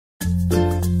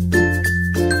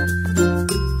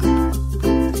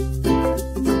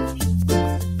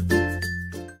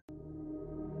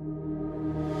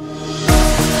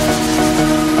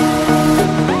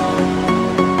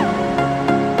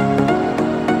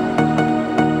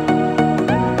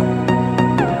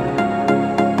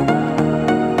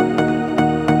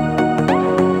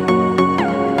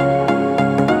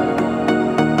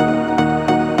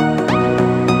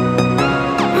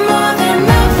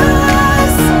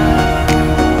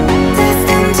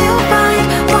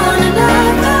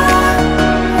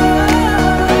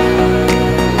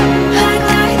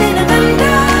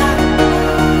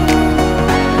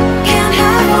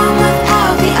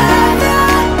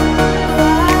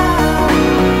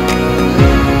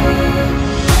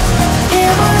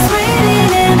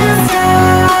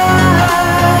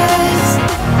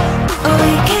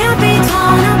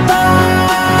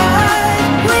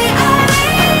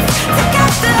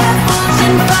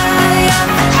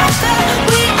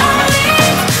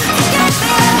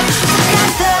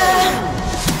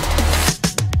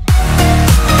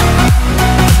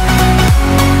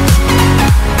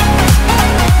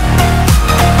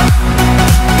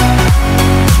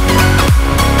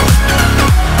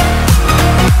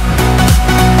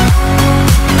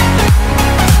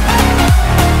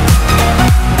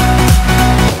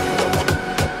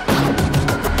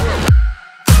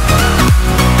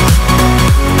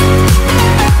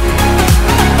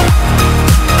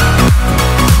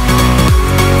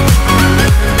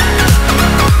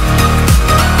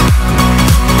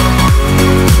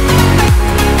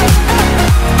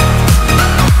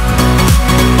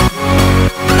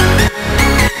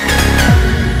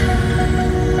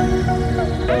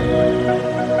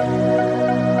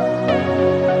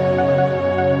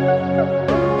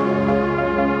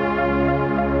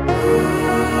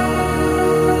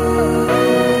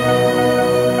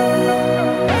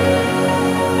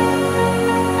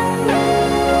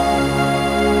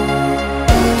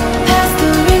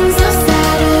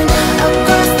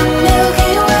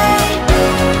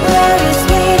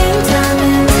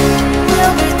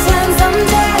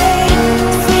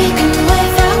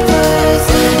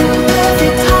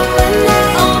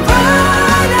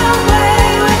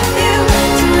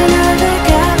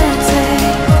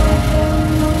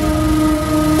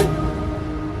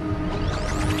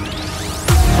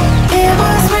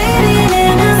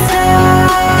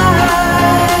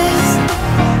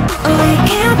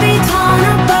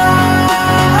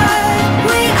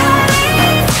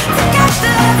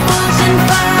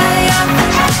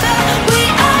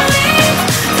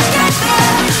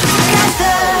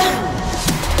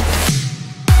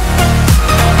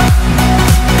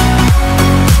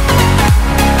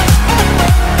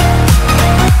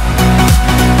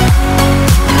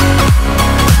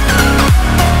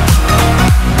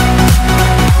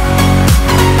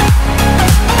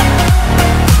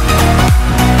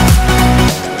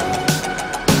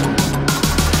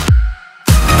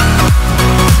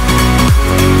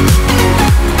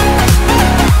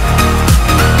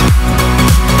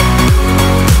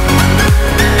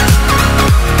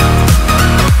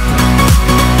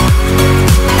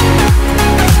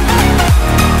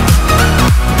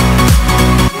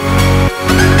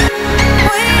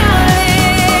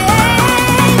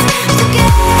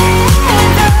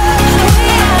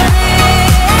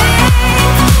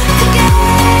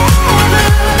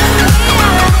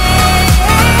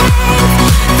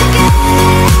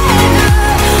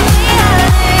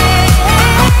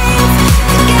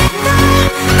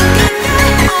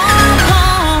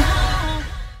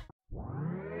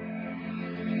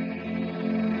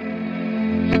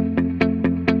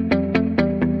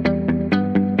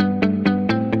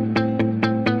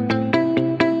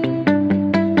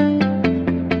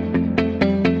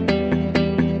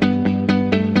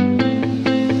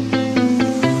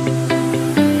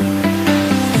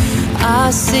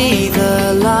see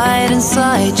the light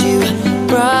inside you,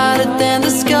 brighter than the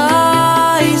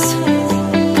skies.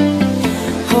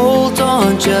 Hold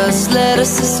on, just let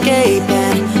us escape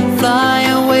and fly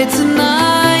away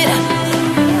tonight.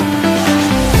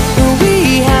 We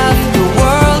have the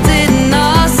world in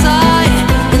our sight,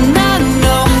 and I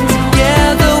know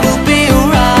together we'll be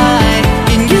alright.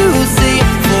 Can you see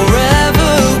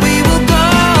forever we will go?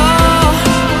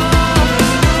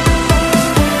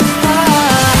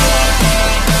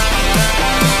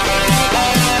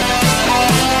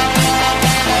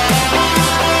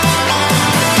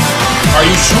 Are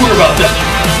you sure about that?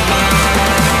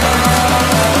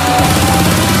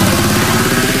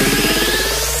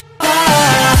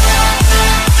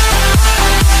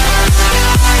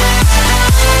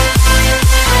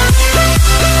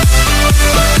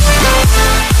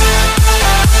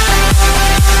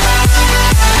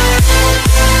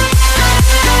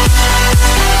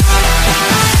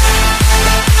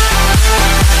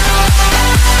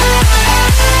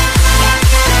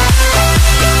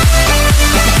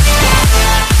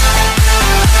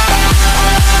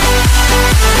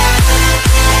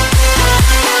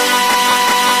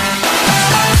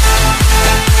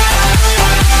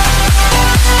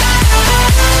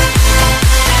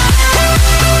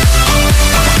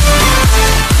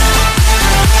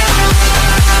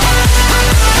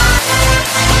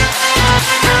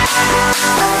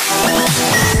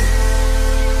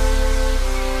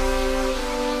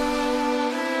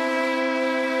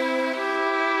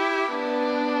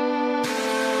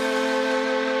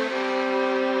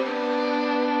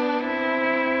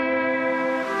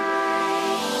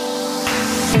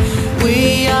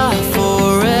 We are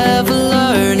forever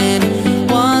learning,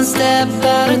 one step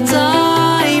at a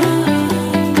time.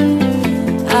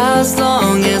 As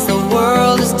long as the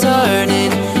world is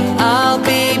turning, I'll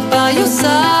be by your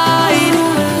side.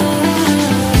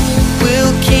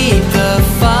 We'll keep the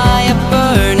fire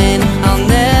burning, I'll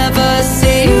never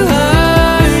see you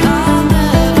hurt.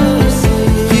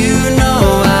 You know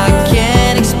I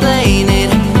can't explain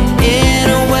it in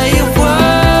a way of words.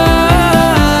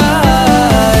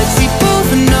 We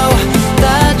both know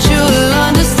that you'll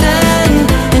understand,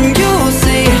 and you'll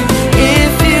see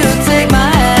if you take my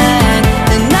hand,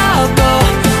 and I'll go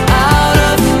out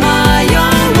of my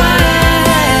own way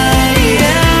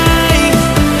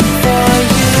for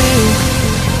you,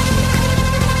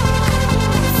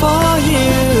 for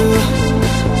you.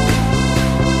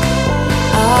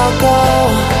 I'll go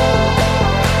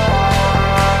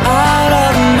out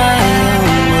of my own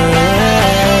way.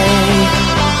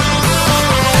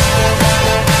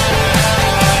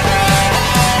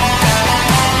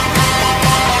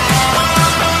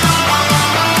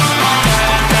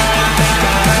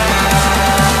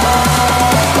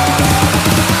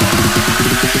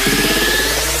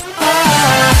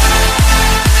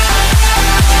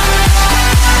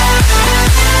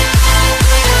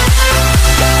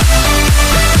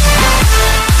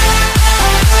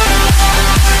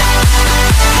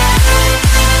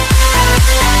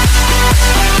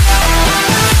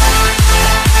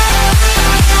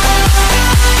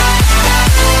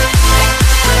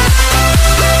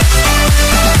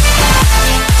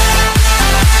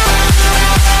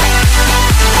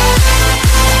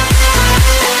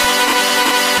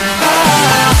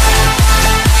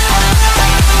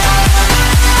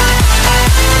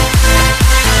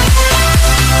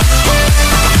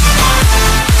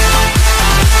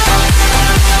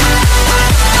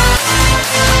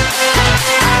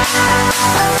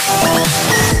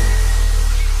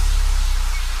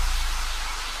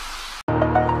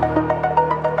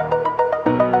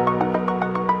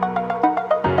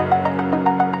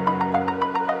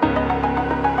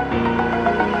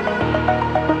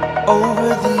 Over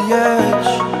the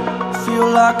edge, feel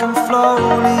like I'm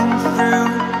floating through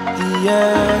the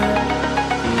air.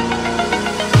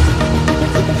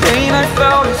 The pain I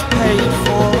felt is paid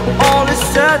for, all is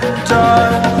said and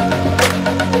done.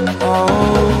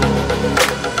 Oh,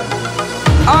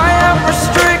 I am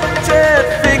restricted,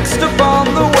 fixed upon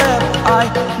the web. I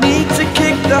need to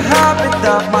kick the habit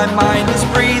that my mind is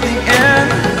breathing in.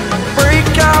 Break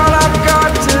out, I've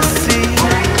got to see.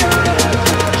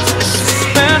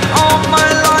 Spent all my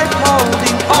life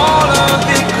holding all of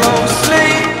it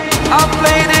closely. I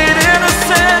played it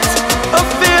innocent, a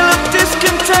feel of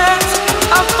discontent.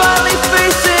 I'm finally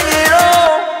facing it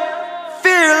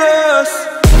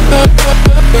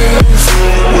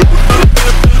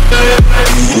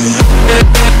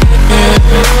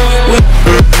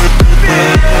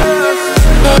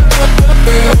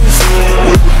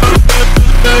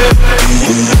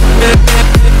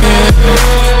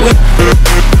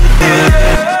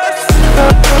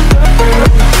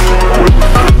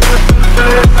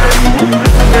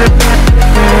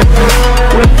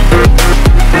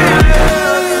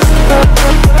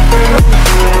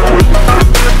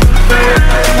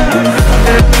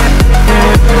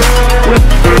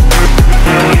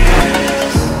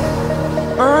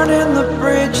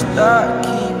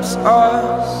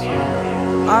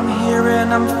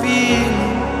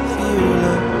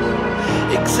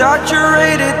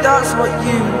exaggerated, that's what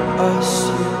you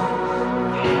assume.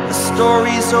 The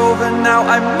story's over now,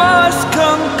 I must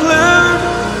conclude.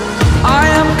 I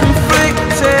am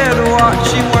conflicted,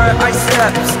 watching where I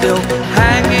step still,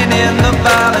 hanging in the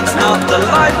balance. Not the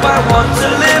life I want to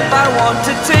live, I want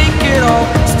to take it all,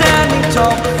 standing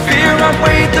tall. Fear I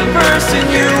weighed the person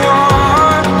you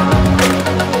are.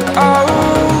 Oh,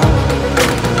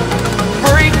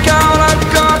 break out, I've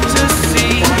got to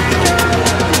see.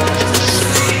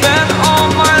 Spent all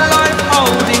my life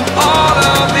holding all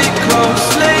of it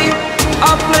closely.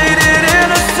 I played it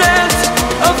innocent,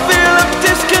 a feel of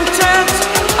discontent.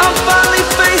 I'm finally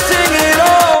facing it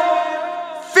all,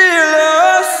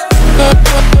 fearless.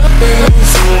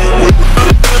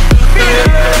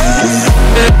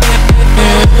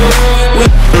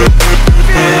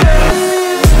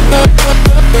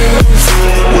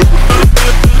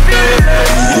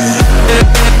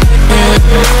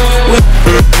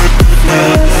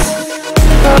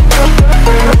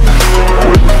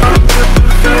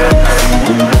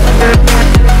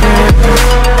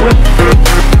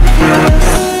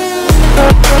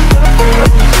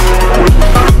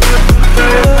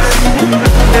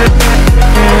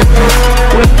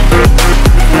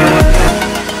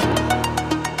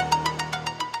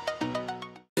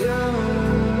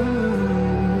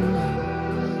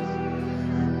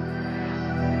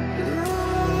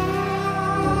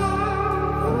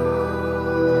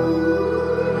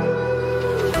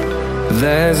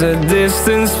 There's a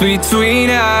distance between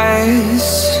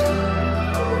us.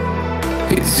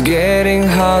 It's getting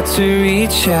hard to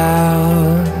reach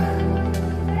out.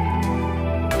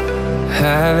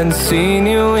 Haven't seen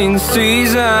you in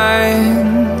seasons,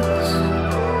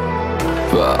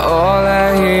 but all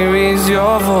I hear is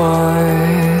your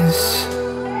voice.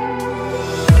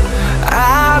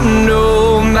 I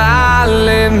know my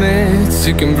limits,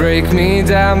 you can break me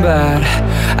down, but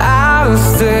I'll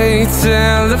stay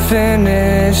till the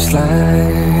finish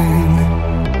line.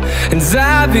 And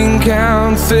I've been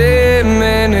counting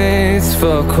minutes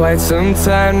for quite some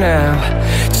time now,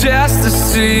 just to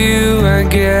see you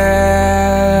again.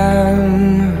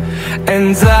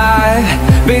 And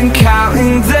I've been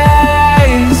counting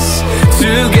days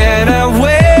to get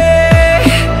away,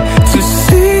 to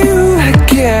see you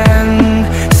again,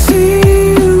 see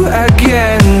you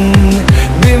again.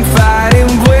 Been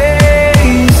fighting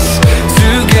ways to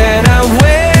get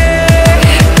away,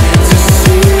 to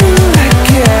see you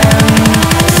again,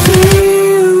 see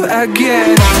you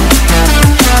again.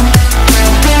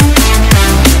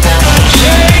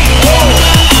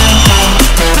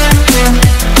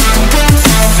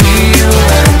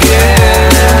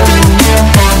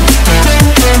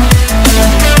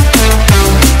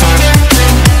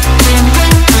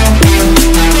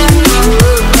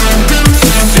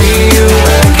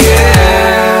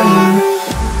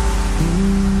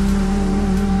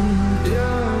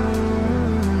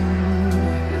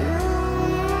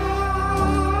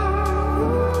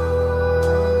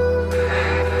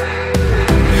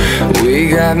 We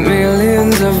got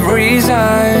millions of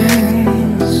reasons